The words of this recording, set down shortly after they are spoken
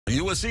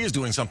USC is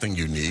doing something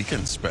unique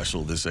and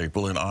special this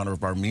April in honor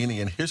of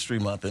Armenian History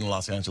Month in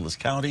Los Angeles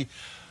County.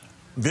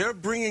 They're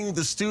bringing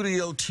the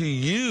studio to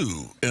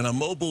you in a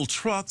mobile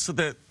truck so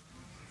that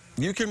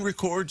you can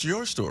record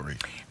your story.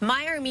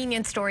 My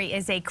Armenian Story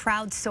is a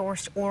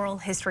crowdsourced oral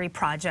history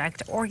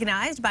project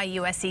organized by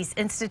USC's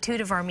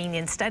Institute of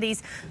Armenian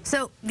Studies.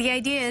 So the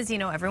idea is,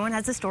 everyone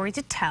has a story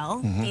to tell.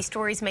 These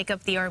stories make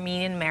up the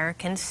Armenian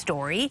American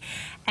story.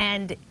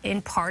 And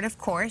in part, of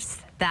course,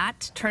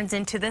 that turns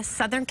into the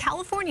Southern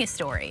California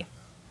story.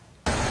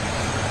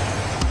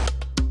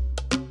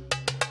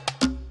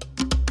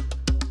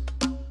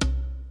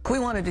 We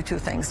want to do two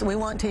things. We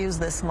want to use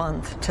this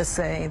month to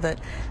say that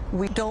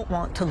we don't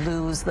want to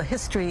lose the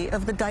history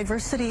of the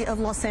diversity of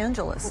Los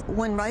Angeles.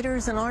 When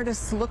writers and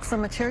artists look for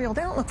material,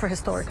 they don't look for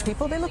historic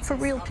people, they look for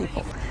real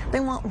people. They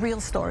want real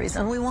stories,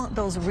 and we want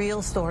those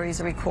real stories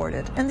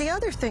recorded. And the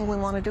other thing we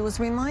want to do is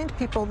remind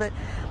people that,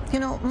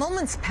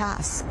 moments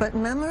pass, but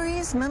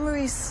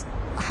memories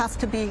have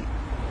to be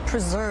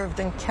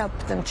preserved and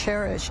kept and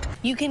cherished.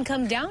 You can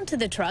come down to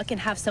the truck and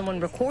have someone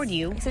record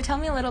you. So tell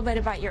me a little bit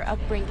about your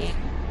upbringing.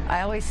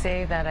 I always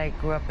say that I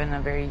grew up in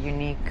a very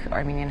unique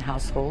Armenian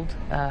household.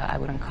 I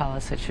wouldn't call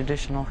us a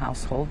traditional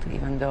household,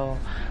 even though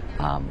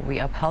we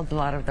upheld a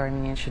lot of the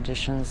Armenian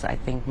traditions. I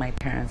think my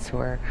parents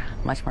were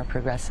much more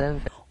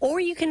progressive. Or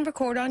you can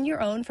record on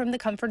your own from the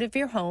comfort of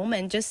your home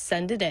and just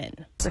send it in.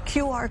 It's a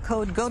QR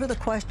code, go to the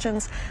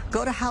questions,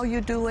 go to how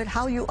you do it,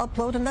 how you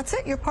upload, and that's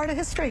it, you're part of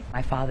history.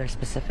 My father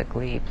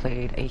specifically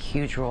played a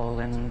huge role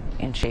in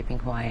shaping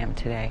who I am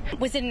today.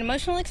 Was it an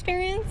emotional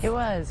experience? It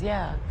was,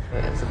 yeah.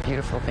 It was a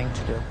beautiful thing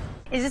to do.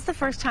 Is this the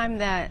first time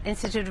that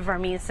Institute of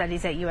Armenian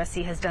Studies at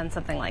USC has done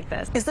something like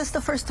this? Is this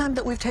the first time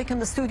that we've taken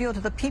the studio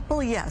to the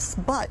people? Yes,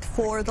 but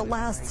for the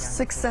last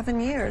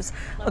 6-7 years,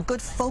 a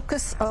good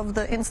focus of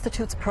the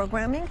Institute's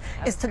programming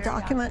is to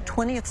document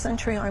 20th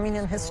century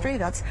Armenian history.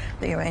 That's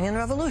the Iranian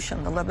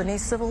Revolution, the Lebanese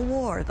Civil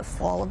War, the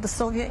fall of the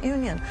Soviet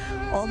Union,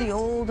 all the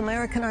old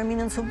American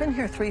Armenians who've been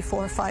here 3,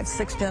 4, 5,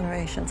 6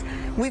 generations.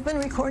 We've been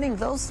recording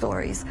those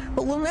stories,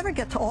 but we'll never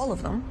get to all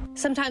of them.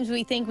 Sometimes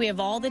we think we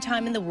have all the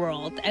time in the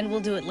world and we'll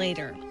do it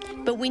later.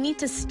 But we need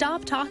to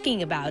stop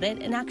talking about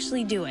it and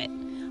actually do it.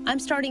 I'm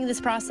starting this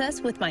process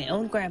with my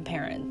own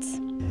grandparents.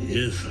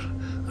 He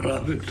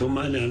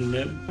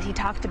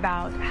talked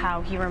about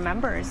how he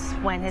remembers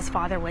when his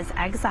father was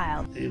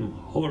exiled.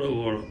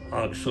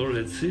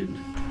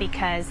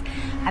 Because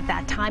at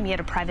that time he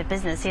had a private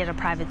business, he had a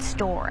private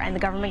store, and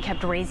the government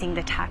kept raising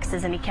the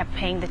taxes and he kept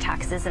paying the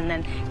taxes, and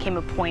then came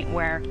a point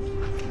where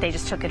they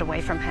just took it away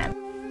from him.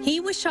 He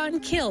was shot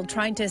and killed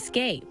trying to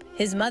escape.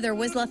 His mother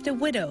was left a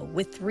widow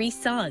with 3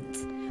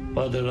 sons.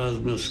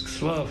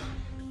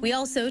 We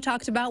also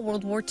talked about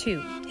World War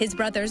II. His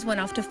brothers went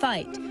off to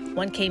fight.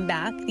 One came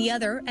back, the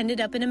other ended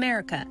up in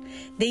America.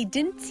 They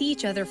didn't see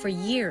each other for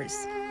years.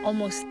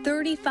 Almost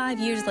 35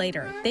 years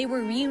later, they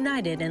were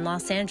reunited in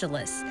Los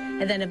Angeles.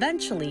 And then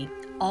eventually,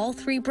 all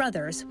 3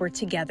 brothers were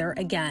together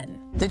again.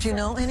 Did you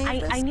know any of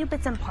this? I knew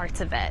bits and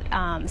parts of it.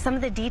 Some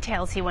of the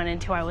details he went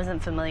into I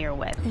wasn't familiar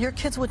with. Your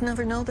kids would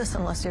never know this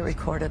unless you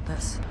recorded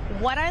this.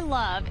 What I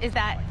love is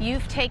that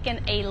you've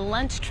taken a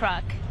lunch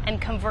truck and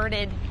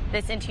converted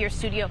this into your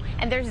studio,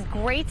 and there's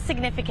great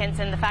significance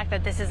in the fact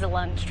that this is a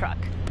lunch truck.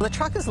 The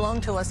truck is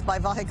loaned to us by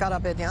Vahe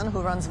Karapetyan,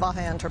 who runs Vahe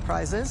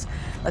Enterprises,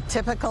 a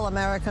typical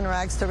American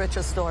rags to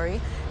riches story.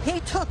 He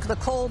took the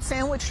cold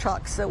sandwich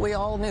trucks that we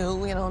all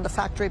knew, in the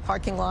factory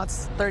parking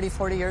lots 30,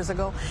 40 years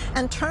ago,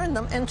 and turned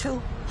them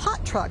into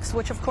hot trucks,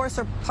 which of course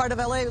are part of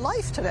LA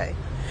life today.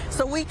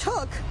 So we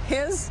took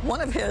one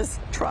of his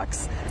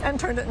trucks and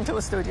turned it into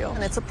a studio.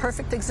 And it's a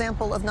perfect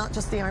example of not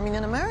just the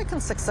Armenian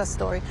American success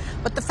story,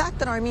 but the fact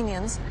that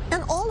Armenians,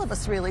 and all of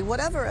us really,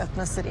 whatever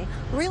ethnicity,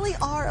 really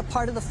are a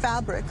part of the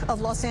fabric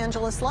of Los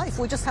Angeles life.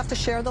 We just have to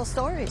share those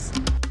stories.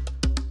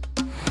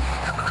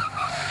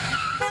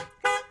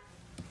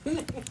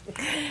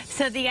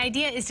 So the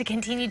idea is to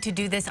continue to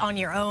do this on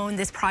your own.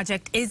 This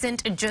project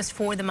isn't just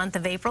for the month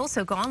of April,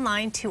 so go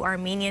online to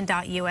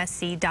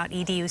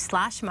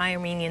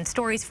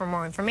armenian.usc.edu/myarmenianstories for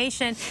more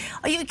information.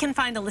 You can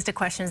find a list of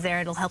questions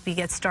there. It'll help you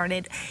get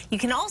started. You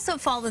can also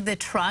follow the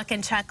truck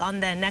and check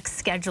on the next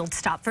scheduled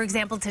stop. For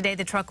example, today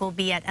the truck will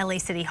be at LA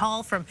City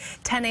Hall from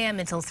 10 a.m.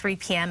 until 3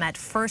 p.m. at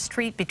 1st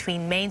Street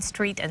between Main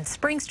Street and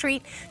Spring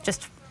Street.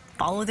 Just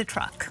follow the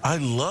truck. I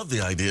love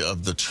the idea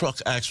of the truck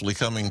actually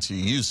coming to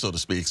you, so to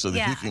speak, so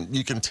that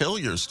you can tell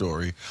your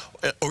story,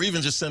 or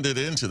even just send it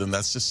in to them.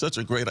 That's just such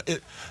a great.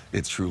 It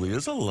truly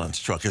is a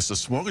lunch truck. It's a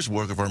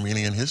smorgasbord of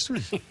Armenian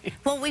history.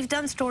 Well, we've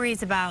done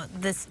stories about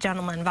this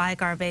gentleman, Vahe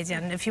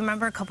Karapetyan. If you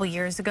remember, a couple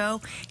years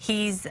ago,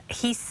 he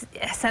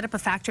set up a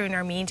factory in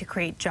Armenia to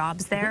create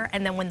jobs there,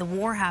 and then when the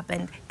war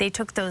happened, they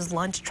took those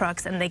lunch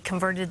trucks and they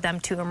converted them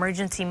to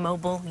emergency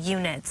mobile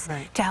units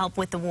to help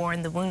with the war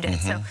and the wounded.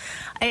 So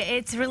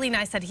it's really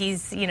nice that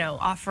he's, you know,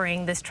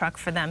 offering this truck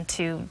for them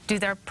to do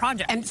their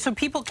project. And so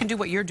people can do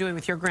what you're doing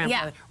with your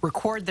grandfather,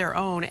 record their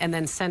own and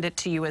then send it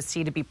to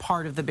USC to be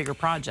part of the bigger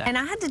project. And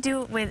I had to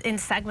do it in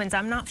segments.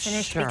 I'm not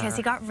finished because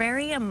he got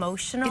very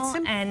emotional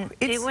and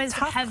it was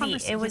heavy.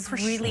 It was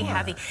really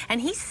heavy. And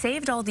he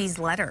saved all these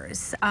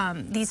letters,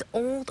 these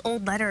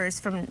old letters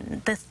from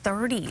the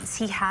 30s.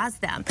 He has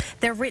them.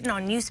 They're written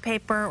on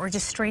newspaper or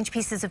just strange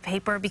pieces of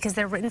paper because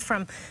they're written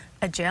from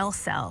a jail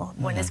cell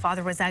when his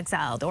father was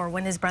exiled or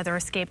when his brother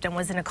escaped and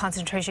was in a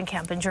concentration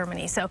camp in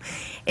Germany. So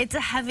it's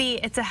a heavy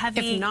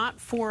If not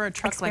for a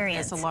truck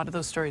experience. like this, a lot of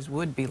those stories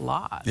would be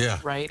lost. Yeah.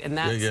 Right? And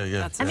that's,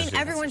 that's I mean,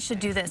 everyone should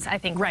do this, I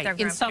think, right, with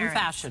their in some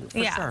grandparents. fashion,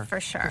 for sure. For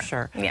sure. For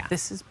sure. Yeah.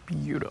 This is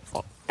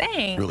beautiful.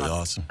 Thanks. Really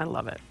awesome. I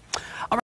love it.